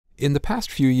In the past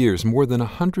few years, more than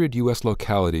 100 U.S.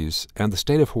 localities and the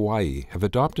state of Hawaii have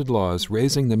adopted laws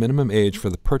raising the minimum age for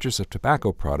the purchase of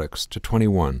tobacco products to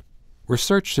 21.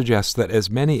 Research suggests that as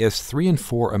many as 3 in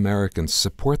 4 Americans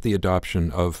support the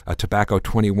adoption of a Tobacco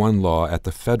 21 law at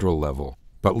the federal level,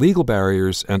 but legal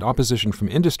barriers and opposition from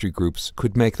industry groups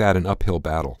could make that an uphill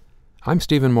battle. I'm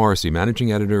Stephen Morrissey,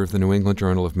 managing editor of the New England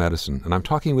Journal of Medicine, and I'm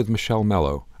talking with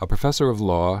Mello, a professor of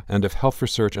law and of health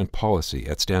research and policy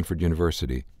at Stanford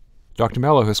University. Dr.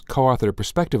 Mello has co-authored a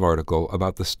perspective article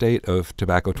about the state of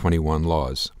Tobacco 21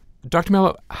 laws. Dr.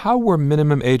 Mello, how were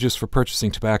minimum ages for purchasing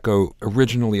tobacco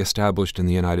originally established in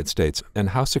the United States, and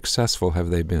how successful have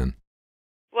they been?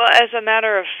 Well, as a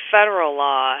matter of federal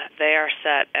law, they are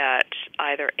set at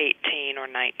either 18 or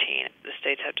 19. The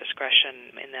states have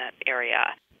discretion in that area.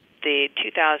 The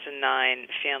 2009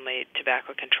 Family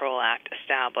Tobacco Control Act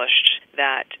established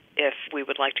that if we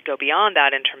would like to go beyond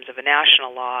that in terms of a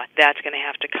national law, that's going to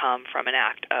have to come from an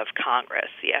act of Congress.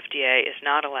 The FDA is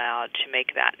not allowed to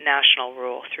make that national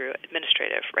rule through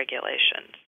administrative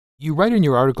regulations. You write in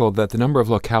your article that the number of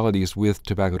localities with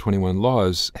Tobacco 21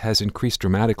 laws has increased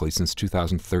dramatically since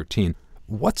 2013.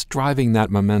 What's driving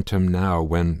that momentum now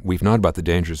when we've known about the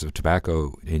dangers of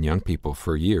tobacco in young people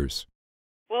for years?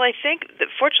 Well, I think that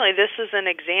fortunately this is an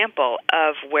example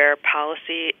of where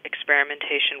policy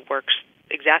experimentation works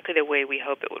exactly the way we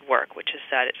hope it would work, which is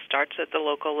that it starts at the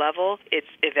local level,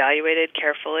 it's evaluated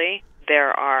carefully.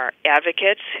 There are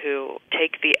advocates who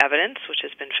take the evidence, which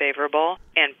has been favorable,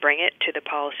 and bring it to the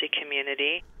policy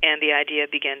community, and the idea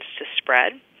begins to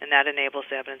spread, and that enables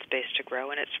the evidence base to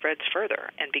grow, and it spreads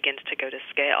further and begins to go to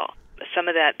scale. Some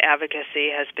of that advocacy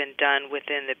has been done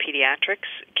within the pediatrics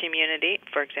community.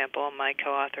 For example, my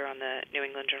co-author on the New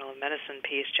England Journal of Medicine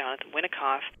piece, Jonathan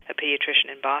Winickoff, a pediatrician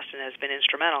in Boston, has been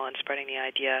instrumental in spreading the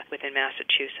idea within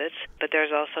Massachusetts. But there's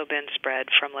also been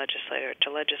spread from legislator to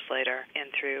legislator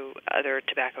and through other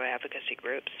tobacco advocacy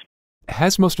groups.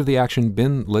 Has most of the action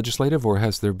been legislative, or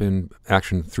has there been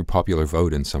action through popular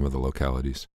vote in some of the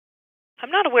localities? I'm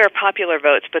not aware of popular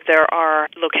votes, but there are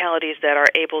localities that are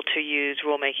able to use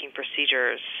rulemaking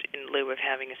procedures in lieu of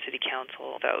having a city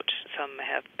council vote. Some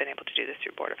have been able to do this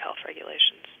through Board of Health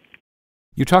regulations.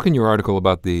 You talk in your article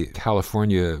about the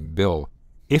California bill.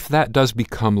 If that does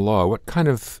become law, what kind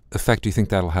of effect do you think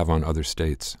that'll have on other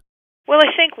states? Well,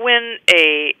 I think when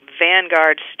a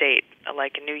vanguard state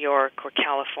like New York or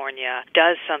California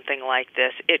does something like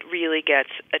this, it really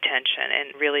gets attention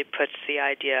and really puts the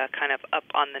idea kind of up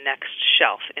on the next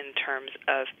shelf in terms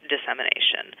of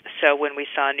dissemination. So when we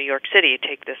saw New York City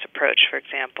take this approach, for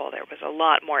example, there was a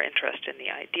lot more interest in the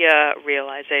idea,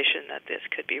 realization that this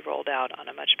could be rolled out on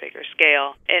a much bigger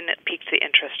scale, and it piques the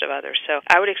interest of others. So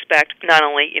I would expect not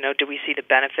only, do we see the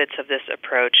benefits of this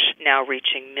approach now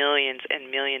reaching millions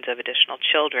and millions of additional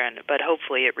children, but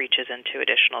hopefully it reaches into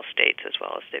additional states as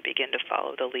well as they begin to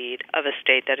follow the lead of a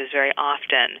state that is very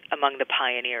often among the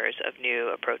pioneers of new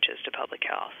approaches to public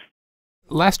health.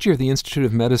 Last year, the Institute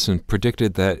of Medicine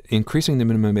predicted that increasing the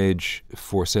minimum age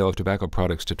for sale of tobacco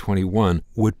products to 21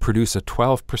 would produce a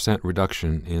 12%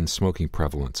 reduction in smoking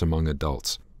prevalence among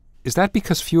adults. Is that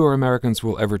because fewer Americans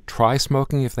will ever try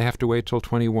smoking if they have to wait till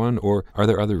 21, or are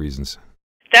there other reasons?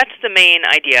 That's the main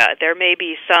idea. There may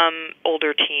be some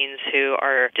older teens who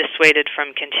are dissuaded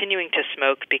from continuing to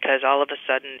smoke because all of a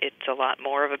sudden it's a lot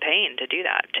more of a pain to do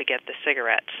that, to get the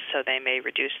cigarettes. So they may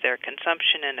reduce their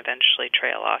consumption and eventually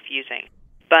trail off using.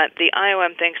 But the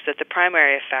IOM thinks that the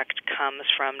primary effect comes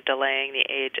from delaying the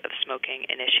age of smoking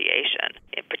initiation.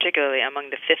 Particularly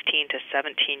among the 15 to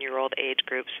 17-year-old age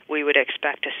groups, we would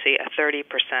expect to see a 30%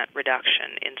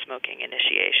 reduction in smoking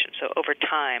initiation. So over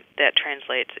time, that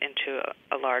translates into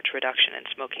a large reduction in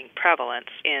smoking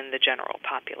prevalence in the general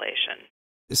population.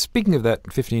 Speaking of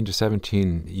that 15 to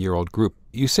 17-year-old group,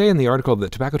 you say in the article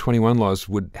that Tobacco 21 laws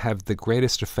would have the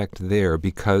greatest effect there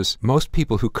because most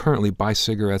people who currently buy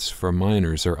cigarettes for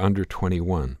minors are under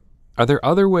 21. Are there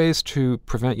other ways to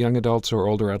prevent young adults or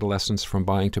older adolescents from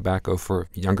buying tobacco for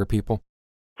younger people?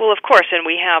 Well, of course, and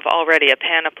we have already a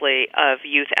panoply of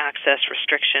youth access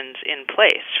restrictions in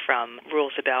place, from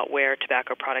rules about where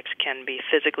tobacco products can be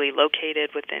physically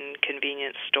located within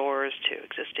convenience stores to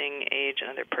existing age and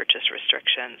other purchase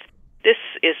restrictions. This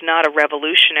is not a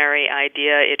revolutionary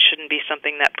idea. It shouldn't be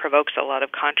something that provokes a lot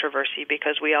of controversy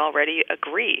because we already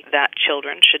agree that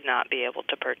children should not be able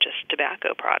to purchase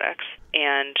tobacco products.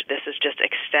 And this is just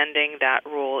extending that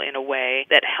rule in a way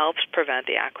that helps prevent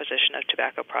the acquisition of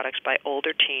tobacco products by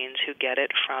older teens who get it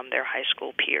from their high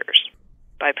school peers.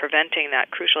 By preventing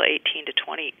that crucial 18 to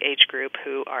 20 age group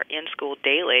who are in school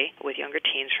daily with younger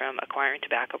teens from acquiring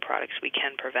tobacco products, we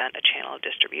can prevent a channel of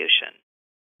distribution.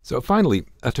 So finally,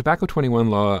 a Tobacco 21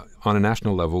 law on a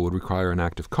national level would require an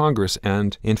act of Congress,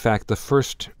 and in fact, the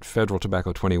first federal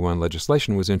Tobacco 21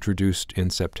 legislation was introduced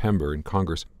in September in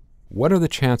Congress. What are the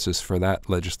chances for that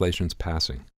legislation's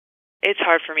passing? It's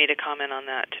hard for me to comment on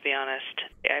that, to be honest.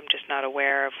 I'm just not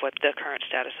aware of what the current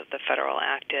status of the federal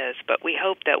act is. But we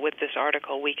hope that with this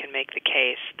article we can make the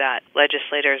case that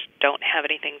legislators don't have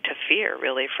anything to fear,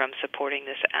 really, from supporting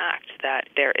this act, that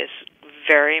there is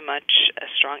very much a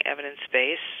strong evidence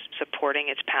base supporting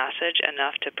its passage,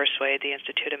 enough to persuade the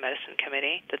Institute of Medicine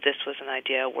Committee that this was an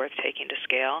idea worth taking to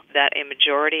scale, that a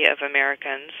majority of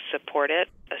Americans support it,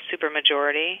 a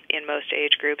supermajority in most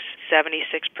age groups. 76%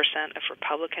 of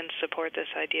Republicans support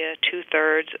this idea,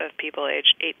 2/3 of people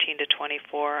aged 18 to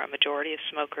 24, a majority of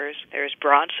smokers. There is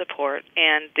broad support,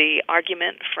 and the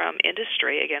argument from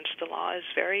industry against the law is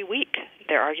very weak.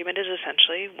 Their argument is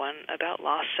essentially one about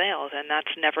lost sales, and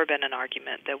that's never been an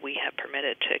argument that we have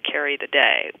permitted to carry the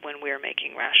day when we're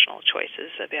making rational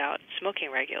choices about smoking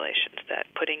regulations,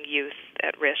 that putting youth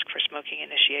at risk for smoking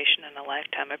initiation and a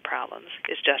lifetime of problems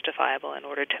is justifiable in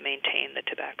order to maintain the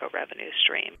tobacco revenue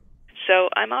stream. So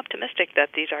I'm optimistic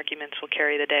that these arguments will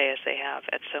carry the day, as they have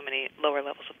at so many lower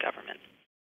levels of government.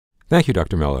 Thank you,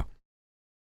 Dr. Mello.